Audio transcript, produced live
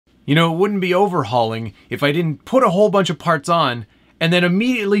You know, it wouldn't be overhauling if I didn't put a whole bunch of parts on and then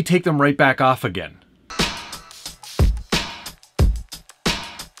immediately take them right back off again.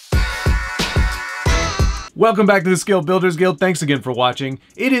 Welcome back to the Scale Builders Guild. Thanks again for watching.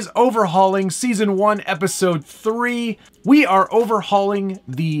 It is Overhauling Season 1, Episode 3. We are overhauling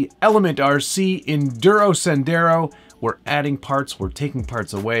the Element RC Enduro Sendero. We're adding parts, we're taking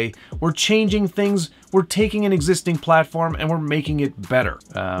parts away, we're changing things, we're taking an existing platform and we're making it better.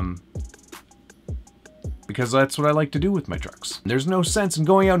 Because that's what I like to do with my trucks. There's no sense in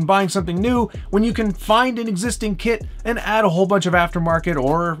going out and buying something new when you can find an existing kit and add a whole bunch of aftermarket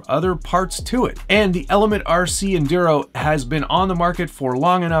or other parts to it. And the Element RC Enduro has been on the market for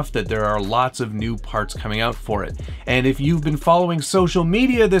long enough that there are lots of new parts coming out for it. And if you've been following social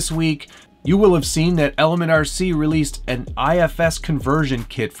media this week, you will have seen that Element RC released an IFS conversion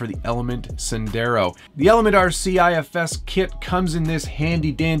kit for the Element Sendero. The Element RC IFS kit comes in this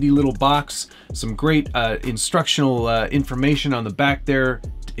handy dandy little box, some great instructional information on the back there,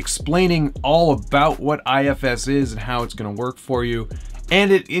 explaining all about what IFS is and how it's going to work for you.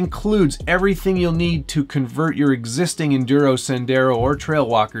 And it includes everything you'll need to convert your existing Enduro, Sendero, or Trail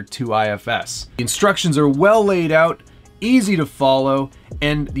Walker to IFS. The instructions are well laid out, easy to follow,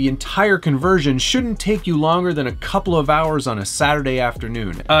 and the entire conversion shouldn't take you longer than a couple of hours on a Saturday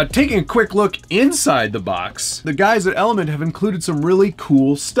afternoon. Taking a quick look inside the box, the guys at Element have included some really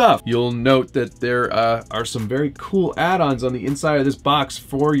cool stuff. You'll note that there are some very cool add-ons on the inside of this box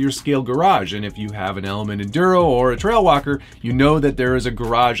for your scale garage, and if you have an Element Enduro or a Trail Walker, you know that there is a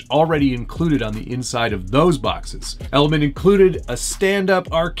garage already included on the inside of those boxes. Element included a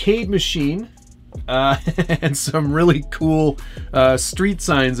stand-up arcade machine, and some really cool street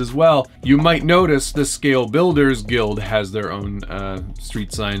signs as well. You might notice the Scale Builders Guild has their own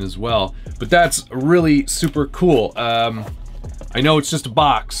street sign as well, but that's really super cool. I know it's just a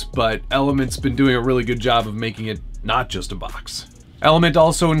box, but Element's been doing a really good job of making it not just a box. Element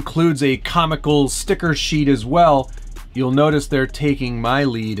also includes a comical sticker sheet as well. You'll notice they're taking my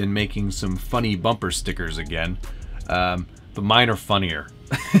lead and making some funny bumper stickers again, but mine are funnier.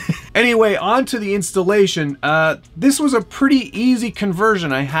 Anyway, on to the installation. This was a pretty easy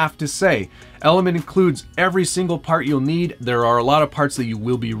conversion, I have to say. Element includes every single part you'll need. There are a lot of parts that you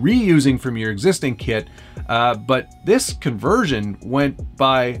will be reusing from your existing kit, but this conversion went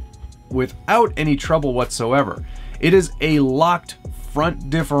by without any trouble whatsoever. It is a locked front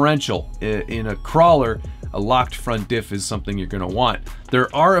differential. In a crawler, a locked front diff is something you're going to want.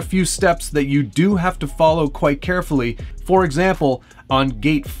 There are a few steps that you do have to follow quite carefully. For example, on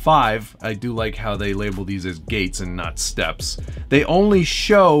gate 5, I do like how they label these as gates and not steps. They only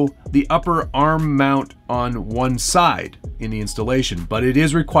show the upper arm mount on one side in the installation, but it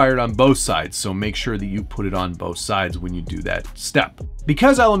is required on both sides, so make sure that you put it on both sides when you do that step.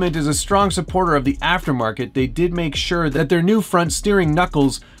 Because Element is a strong supporter of the aftermarket, they did make sure that their new front steering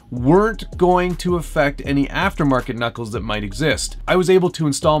knuckles weren't going to affect any aftermarket knuckles that might exist. I was able to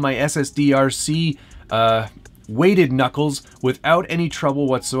install my SSD-RC weighted knuckles without any trouble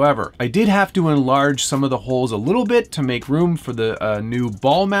whatsoever. I did have to enlarge some of the holes a little bit to make room for the new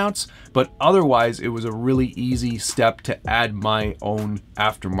ball mounts, but otherwise it was a really easy step to add my own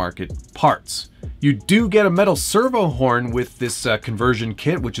aftermarket parts. You do get a metal servo horn with this conversion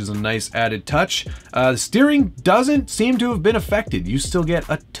kit, which is a nice added touch. The steering doesn't seem to have been affected. You still get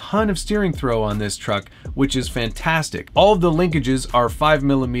a ton of steering throw on this truck, which is fantastic. All of the linkages are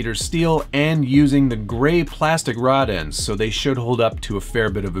 5mm steel and using the gray plastic rod ends, so they should hold up to a fair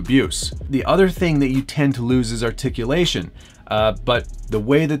bit of abuse. The other thing that you tend to lose is articulation. But the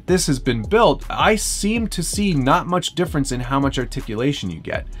way that this has been built, I seem to see not much difference in how much articulation you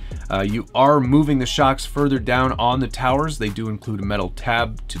get. You are moving the shocks further down on the towers. They do include a metal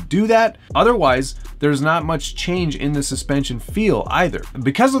tab to do that. Otherwise, there's not much change in the suspension feel either.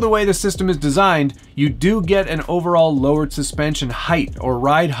 Because of the way the system is designed, you do get an overall lowered suspension height or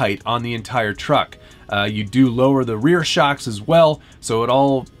ride height on the entire truck. You do lower the rear shocks as well, so it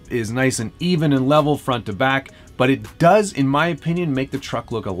all is nice and even and level front to back. But it does, in my opinion, make the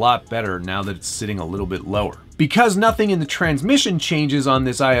truck look a lot better now that it's sitting a little bit lower. Because nothing in the transmission changes on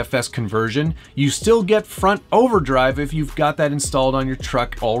this IFS conversion, you still get front overdrive if you've got that installed on your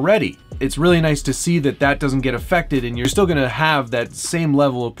truck already. It's really nice to see that that doesn't get affected and you're still gonna have that same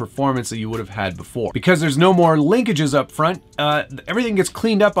level of performance that you would have had before. Because there's no more linkages up front, everything gets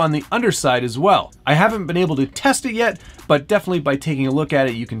cleaned up on the underside as well. I haven't been able to test it yet, but definitely by taking a look at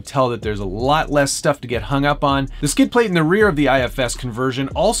it, you can tell that there's a lot less stuff to get hung up on. The skid plate in the rear of the IFS conversion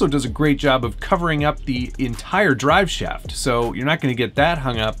also does a great job of covering up the entire drive shaft, so you're not gonna get that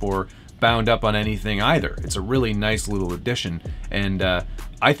hung up or bound up on anything either. It's a really nice little addition, and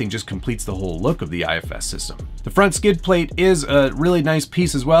I think just completes the whole look of the IFS system. The front skid plate is a really nice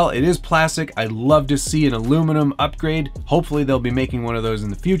piece as well. It is plastic. I'd love to see an aluminum upgrade. Hopefully they'll be making one of those in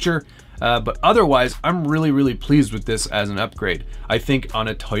the future. But otherwise, I'm really pleased with this as an upgrade. I think on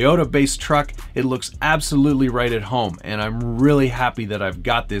a Toyota-based truck, it looks absolutely right at home, and I'm really happy that I've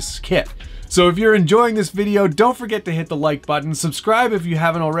got this kit. So if you're enjoying this video, don't forget to hit the like button, subscribe if you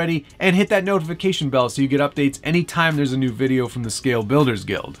haven't already, and hit that notification bell so you get updates anytime there's a new video from the Scale Builders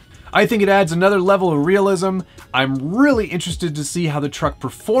Guild. I think it adds another level of realism. I'm really interested to see how the truck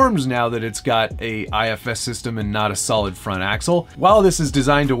performs now that it's got a IFS system and not a solid front axle. While this is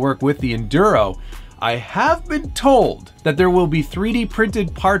designed to work with the Enduro, I have been told that there will be 3D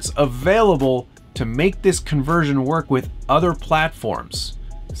printed parts available to make this conversion work with other platforms.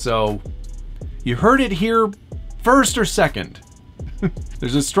 So you heard it here first or second.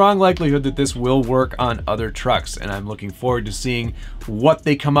 There's a strong likelihood that this will work on other trucks, and I'm looking forward to seeing what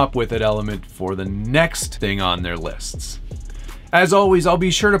they come up with at Element for the next thing on their lists. As always, I'll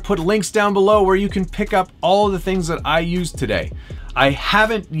be sure to put links down below where you can pick up all of the things that I used today. I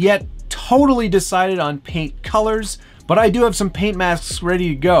haven't yet totally decided on paint colors, but I do have some paint masks ready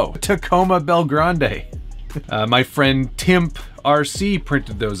to go. Tacoma Belgrande. My friend Timp RC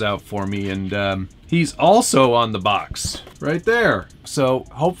printed those out for me, and he's also on the box right there. So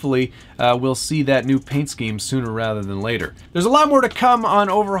hopefully we'll see that new paint scheme sooner rather than later. There's a lot more to come on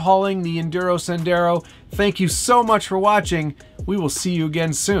overhauling the Enduro Sendero. Thank you so much for watching. We will see you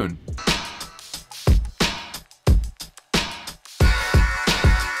again soon.